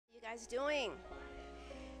guys doing?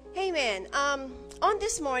 Hey man, on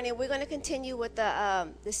this morning we're going to continue with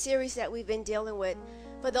the series that we've been dealing with.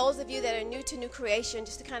 For those of you that are new to New Creation,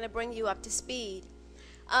 just to kind of bring you up to speed.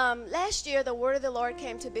 Last year the word of the Lord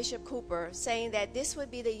came to Bishop Cooper saying that this would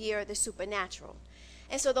be the year of the supernatural.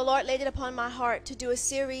 And so the Lord laid it upon my heart to do a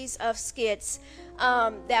series of skits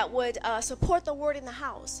that would support the word in the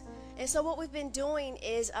house. And so what we've been doing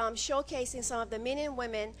is showcasing some of the men and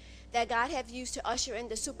women that God have used to usher in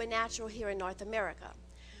the supernatural here in North America.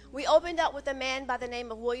 We opened up with a man by the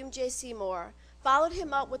name of William J. Seymour, followed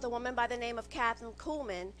him up with a woman by the name of Catherine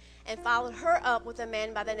Kuhlman, and followed her up with a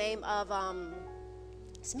man by the name of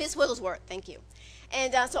Miss Wigglesworth. Thank you.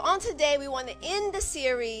 And so on today, we want to end the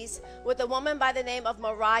series with a woman by the name of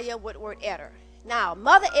Mariah Woodward Etter. Now,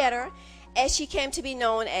 Mother Etter, as she came to be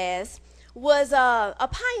known as, was a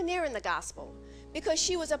pioneer in the gospel because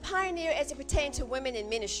she was a pioneer as it pertained to women in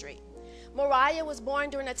ministry. Mariah was born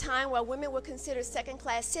during a time where women were considered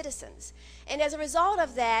second-class citizens. And as a result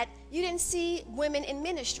of that, you didn't see women in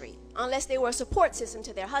ministry unless they were a support system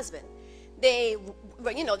to their husband. They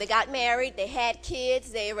got married, they had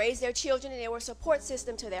kids, they raised their children, and they were a support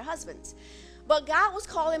system to their husbands. But God was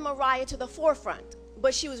calling Mariah to the forefront,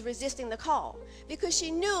 but she was resisting the call because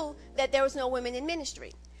she knew that there was no women in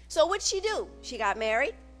ministry. So what did she do? She got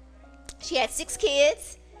married, she had 6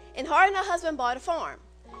 kids, and her and her husband bought a farm.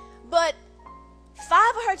 But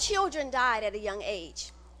 5 of her children died at a young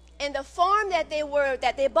age, and the farm that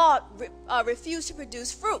they bought refused to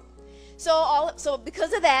produce fruit. So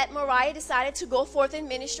because of that, Mariah decided to go forth in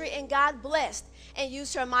ministry, and God blessed and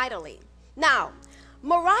used her mightily. Now,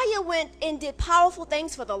 Mariah went and did powerful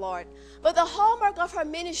things for the Lord, but the hallmark of her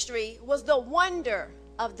ministry was the wonder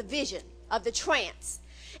of the vision, of the trance.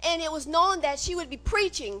 And it was known that she would be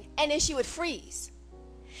preaching, and then she would freeze.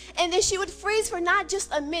 And then she would freeze for not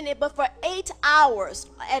just a minute, but for 8 hours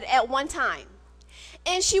at one time.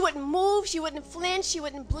 And she wouldn't move, she wouldn't flinch, she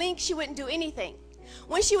wouldn't blink, she wouldn't do anything.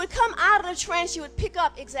 When she would come out of the trance, she would pick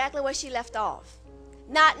up exactly where she left off,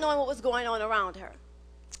 not knowing what was going on around her.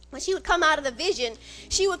 When she would come out of the vision,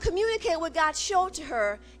 she would communicate what God showed to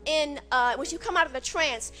her when she would come out of the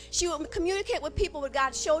trance, she would communicate with people what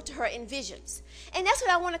God showed to her in visions. And that's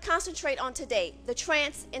what I want to concentrate on today, the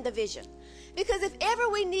trance and the vision. Because if ever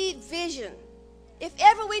we need vision, if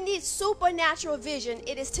ever we need supernatural vision,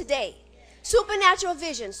 it is today. Supernatural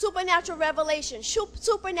vision, supernatural revelation,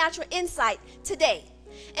 supernatural insight today.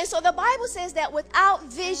 And so the Bible says that without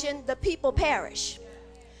vision, the people perish.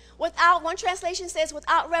 One translation says,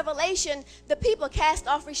 without revelation, the people cast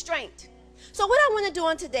off restraint. So what I want to do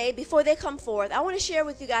on today, before they come forth, I want to share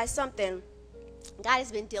with you guys something God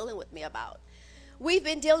has been dealing with me about. We've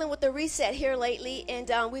been dealing with the reset here lately,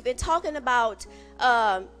 and we've been talking about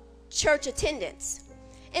church attendance.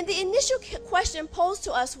 And the initial question posed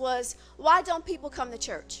to us was, why don't people come to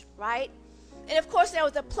church, right? And of course, there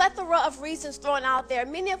was a plethora of reasons thrown out there,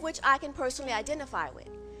 many of which I can personally identify with.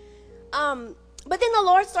 But then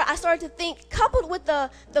I started to think, coupled with the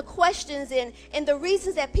questions and the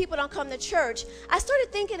reasons that people don't come to church, I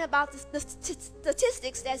started thinking about the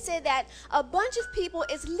statistics that said that a bunch of people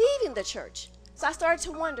is leaving the church. So I started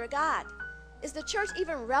to wonder, God, is the church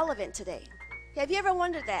even relevant today? Have you ever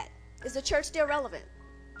wondered that? Is the church still relevant?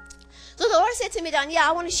 So the Lord said to me, Danielle,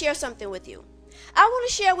 I want to share something with you. I want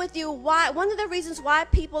to share with you one of the reasons why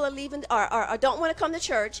people are leaving or don't want to come to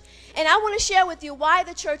church, and I want to share with you why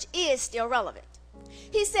the church is still relevant.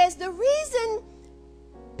 He says the reason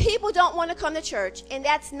people don't want to come to church, and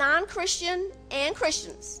that's non-Christian and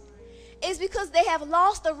Christians, is because they have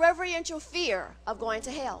lost the reverential fear of going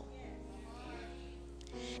to hell.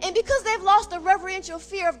 And because they've lost the reverential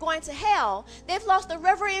fear of going to hell, they've lost the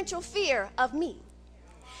reverential fear of me.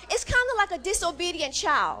 It's kind of like a disobedient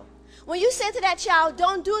child. When you say to that child,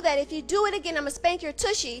 don't do that. If you do it again, I'm going to spank your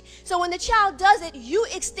tushy. So when the child does it, you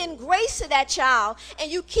extend grace to that child,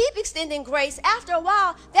 and you keep extending grace. After a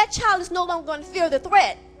while, that child is no longer going to fear the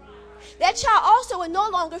threat. That child also will no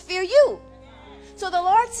longer fear you. So the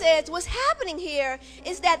Lord says what's happening here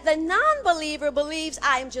is that the non-believer believes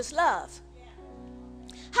I am just love.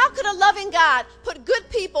 How could a loving God put good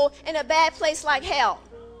people in a bad place like hell?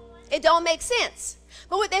 It don't make sense.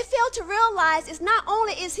 But what they fail to realize is not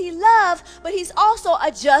only is he love, but he's also a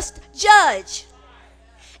just judge.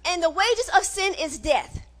 And the wages of sin is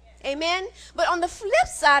death. Amen? But on the flip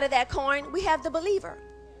side of that coin, we have the believer.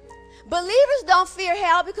 Believers don't fear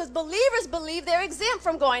hell because believers believe they're exempt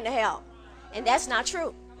from going to hell. And that's not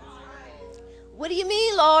true. What do you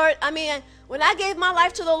mean, Lord? I mean, when I gave my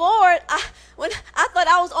life to the Lord, I thought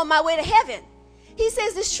I was on my way to heaven. He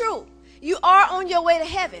says it's true. You are on your way to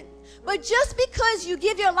heaven. But just because you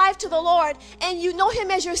give your life to the Lord and you know him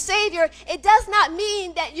as your Savior, it does not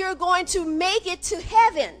mean that you're going to make it to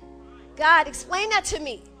heaven. God, explain that to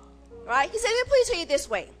me. Right? He said, let me put it to you this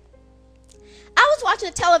way. I was watching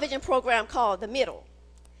a television program called The Middle.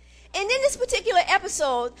 And in this particular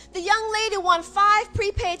episode, the young lady won 5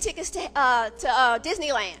 prepaid tickets to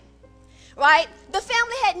Disneyland. Right? The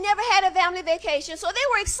family had never had a family vacation, so they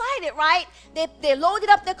were excited, right? They loaded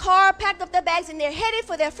up their car, packed up their bags, and they're headed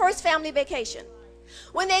for their first family vacation.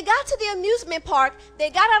 When they got to the amusement park, they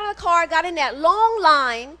got out of the car, got in that long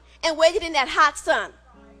line, and waited in that hot sun.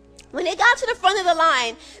 When they got to the front of the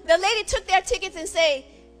line, the lady took their tickets and said,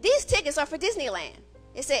 these tickets are for Disneyland.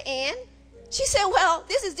 They said, and? She said, well,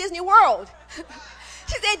 this is Disney World.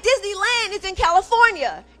 She said, Disneyland is in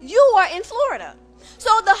California. You are in Florida.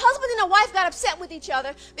 So the husband and the wife got upset with each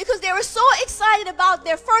other because they were so excited about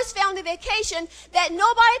their first family vacation that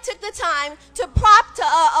nobody took the time to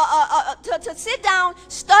sit down,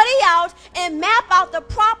 study out, and map out the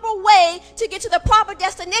proper way to get to the proper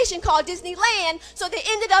destination called Disneyland. So they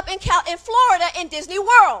ended up in Florida in Disney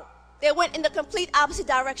World. They went in the complete opposite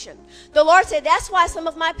direction. The Lord said, that's why some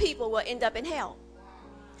of my people will end up in hell.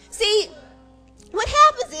 See, what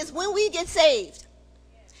happens is when we get saved,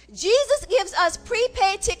 Jesus gives us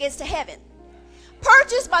prepaid tickets to heaven,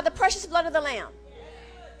 purchased by the precious blood of the Lamb.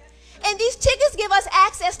 And these tickets give us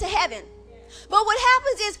access to heaven. But what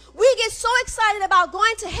happens is we get so excited about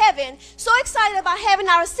going to heaven, so excited about having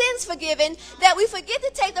our sins forgiven, that we forget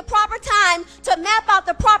to take the proper time to map out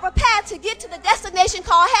the proper path to get to the destination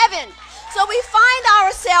called heaven. So we find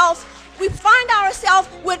ourselves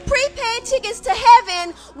with prepaid tickets to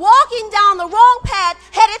heaven, walking down the wrong path,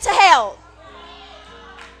 headed to hell.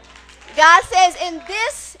 God says, and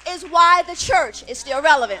this is why the church is still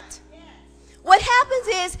relevant. What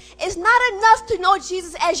happens is, it's not enough to know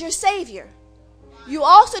Jesus as your Savior. You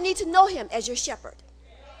also need to know him as your shepherd.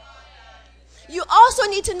 You also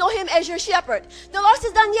need to know him as your shepherd. The Lord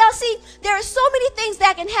says, Danielle, see, there are so many things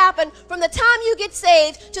that can happen from the time you get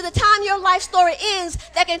saved to the time your life story ends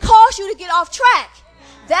that can cause you to get off track.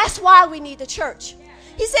 That's why we need the church.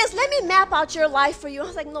 He says, let me map out your life for you. I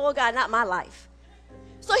was like, no, God, not my life.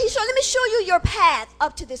 So he said, let me show you your path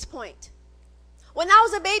up to this point. When I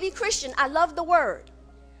was a baby Christian, I loved the word,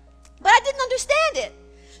 but I didn't understand it.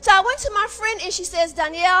 So I went to my friend and she says,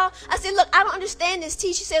 Danielle, I said, look, I don't understand this.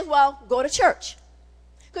 She says, well, go to church.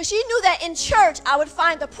 Because she knew that in church, I would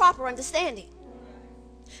find the proper understanding.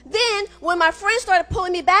 Then when my friends started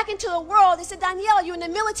pulling me back into the world, they said, Danielle, you're in the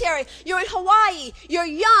military. You're in Hawaii. You're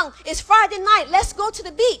young. It's Friday night. Let's go to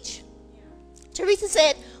the beach. Teresa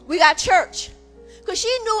said, we got church. Because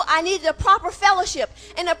she knew I needed a proper fellowship.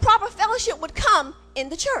 And a proper fellowship would come in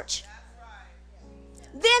the church.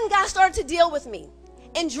 Then God started to deal with me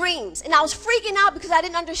in dreams. And I was freaking out because I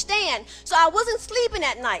didn't understand. So I wasn't sleeping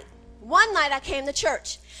at night. One night I came to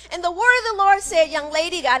church. And the word of the Lord said, young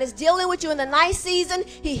lady, God is dealing with you in the night season.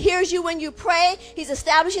 He hears you when you pray. He's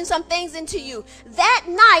establishing some things into you. That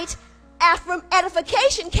night,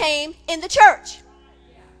 edification came in the church.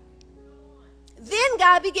 Then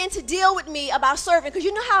God began to deal with me about serving, because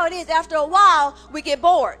you know how it is. After a while, we get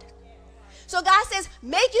bored. So God says,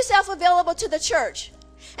 make yourself available to the church.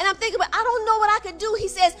 And I'm thinking, but I don't know what I could do. He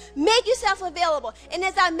says, make yourself available. And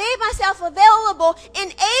as I made myself available,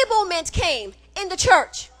 enablement came in the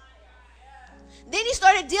church. Then he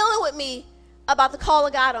started dealing with me about the call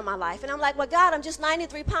of God on my life. And I'm like, well, God, I'm just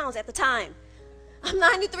 93 pounds at the time. I'm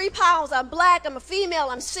 93 pounds. I'm black. I'm a female.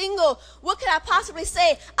 I'm single. What could I possibly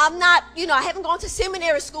say? I'm not, I haven't gone to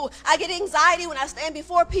seminary school. I get anxiety when I stand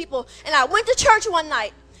before people. And I went to church one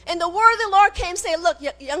night, and the word of the Lord came saying, look,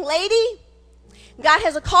 young lady, God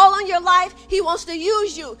has a call on your life. He wants to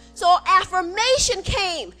use you. So affirmation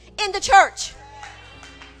came in the church.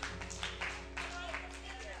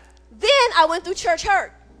 Then I went through church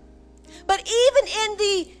hurt. But even in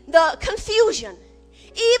the confusion,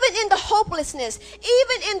 even in the hopelessness,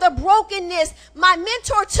 even in the brokenness, my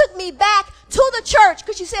mentor took me back to the church,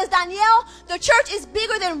 because she says, Danielle, the church is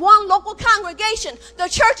bigger than one local congregation. The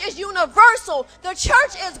church is universal. The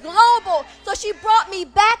church is global. So she brought me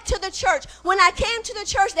back to the church. When I came to the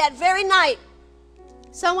church that very night,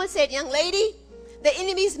 someone said, young lady, the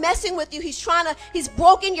enemy's messing with you. He's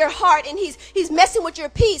broken your heart, and he's messing with your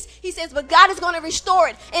peace. He says, but God is going to restore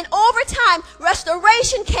it. And over time,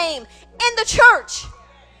 restoration came in the church.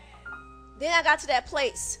 Then I got to that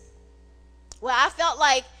place where I felt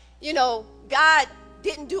like, God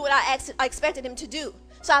didn't do what I expected him to do.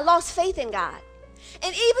 So I lost faith in God.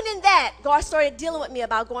 And even in that, God started dealing with me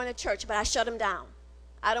about going to church, but I shut him down.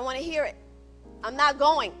 I don't want to hear it. I'm not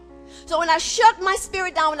going. So when I shut my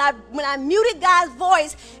spirit down, when I muted God's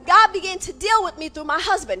voice, God began to deal with me through my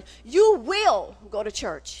husband. You will go to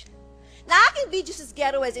church. Now, I can be just as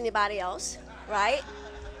ghetto as anybody else, right?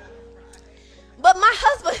 But my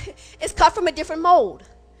husband is cut from a different mold.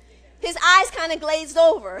 His eyes kind of glazed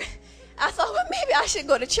over. I thought, well, maybe I should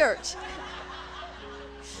go to church.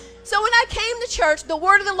 So when I came to church, the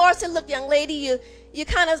word of the Lord said, look, young lady, you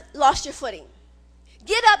kind of lost your footing.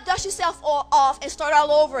 Get up, dust yourself off, and start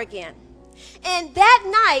all over again. And that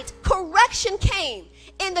night, correction came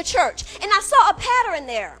in the church. And I saw a pattern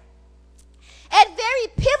there. At very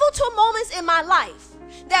pivotal moments in my life,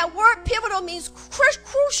 that word pivotal means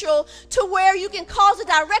crucial to where you can cause a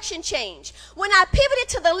direction change. When I pivoted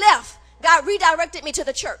to the left, God redirected me to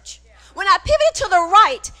the church. When I pivoted to the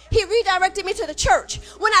right, he redirected me to the church.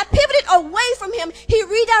 When I pivoted away from him, he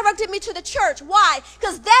redirected me to the church. Why?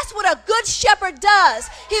 Because that's what a good shepherd does.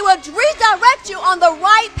 He will redirect you on the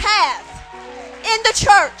right path in the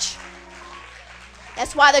church.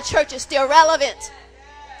 That's why the church is still relevant.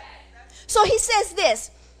 So he says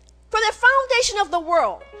this, from the foundation of the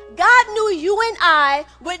world, God knew you and I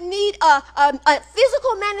would need a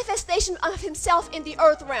physical manifestation of himself in the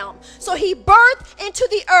earth realm. So he birthed into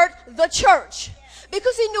the earth the church.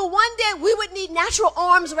 Because he knew one day we would need natural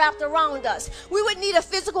arms wrapped around us. We would need a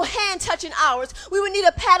physical hand touching ours. We would need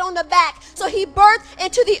a pat on the back. So he birthed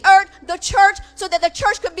into the earth the church so that the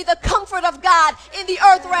church could be the comfort of God in the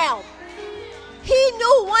earth realm. He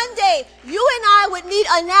knew one day you and I would need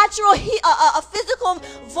a natural, a physical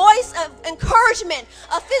voice of encouragement,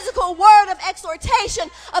 a physical word of exhortation,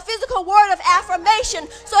 a physical word of affirmation.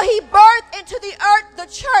 So he birthed into the earth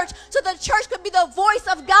the church so the church could be the voice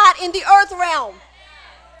of God in the earth realm.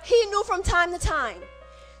 He knew from time to time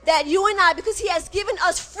that you and I, because he has given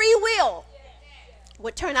us free will,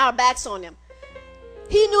 would turn our backs on him.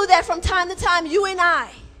 He knew that from time to time you and I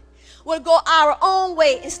would go our own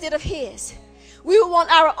way instead of his. We would want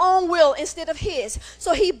our own will instead of his.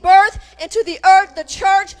 So he birthed into the earth the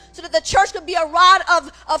church so that the church could be a rod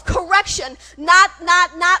of correction, not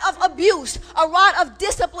of abuse, a rod of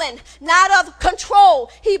discipline, not of control.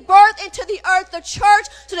 He birthed into the earth the church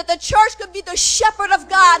so that the church could be the shepherd of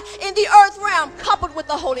God in the earth realm, coupled with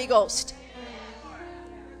the Holy Ghost.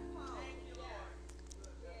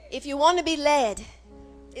 If you want to be led,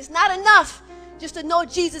 it's not enough just to know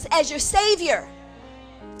Jesus as your Savior.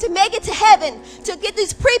 To make it to heaven, to get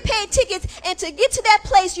these prepaid tickets, and to get to that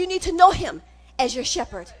place, you need to know him as your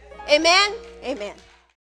shepherd. Amen? Amen.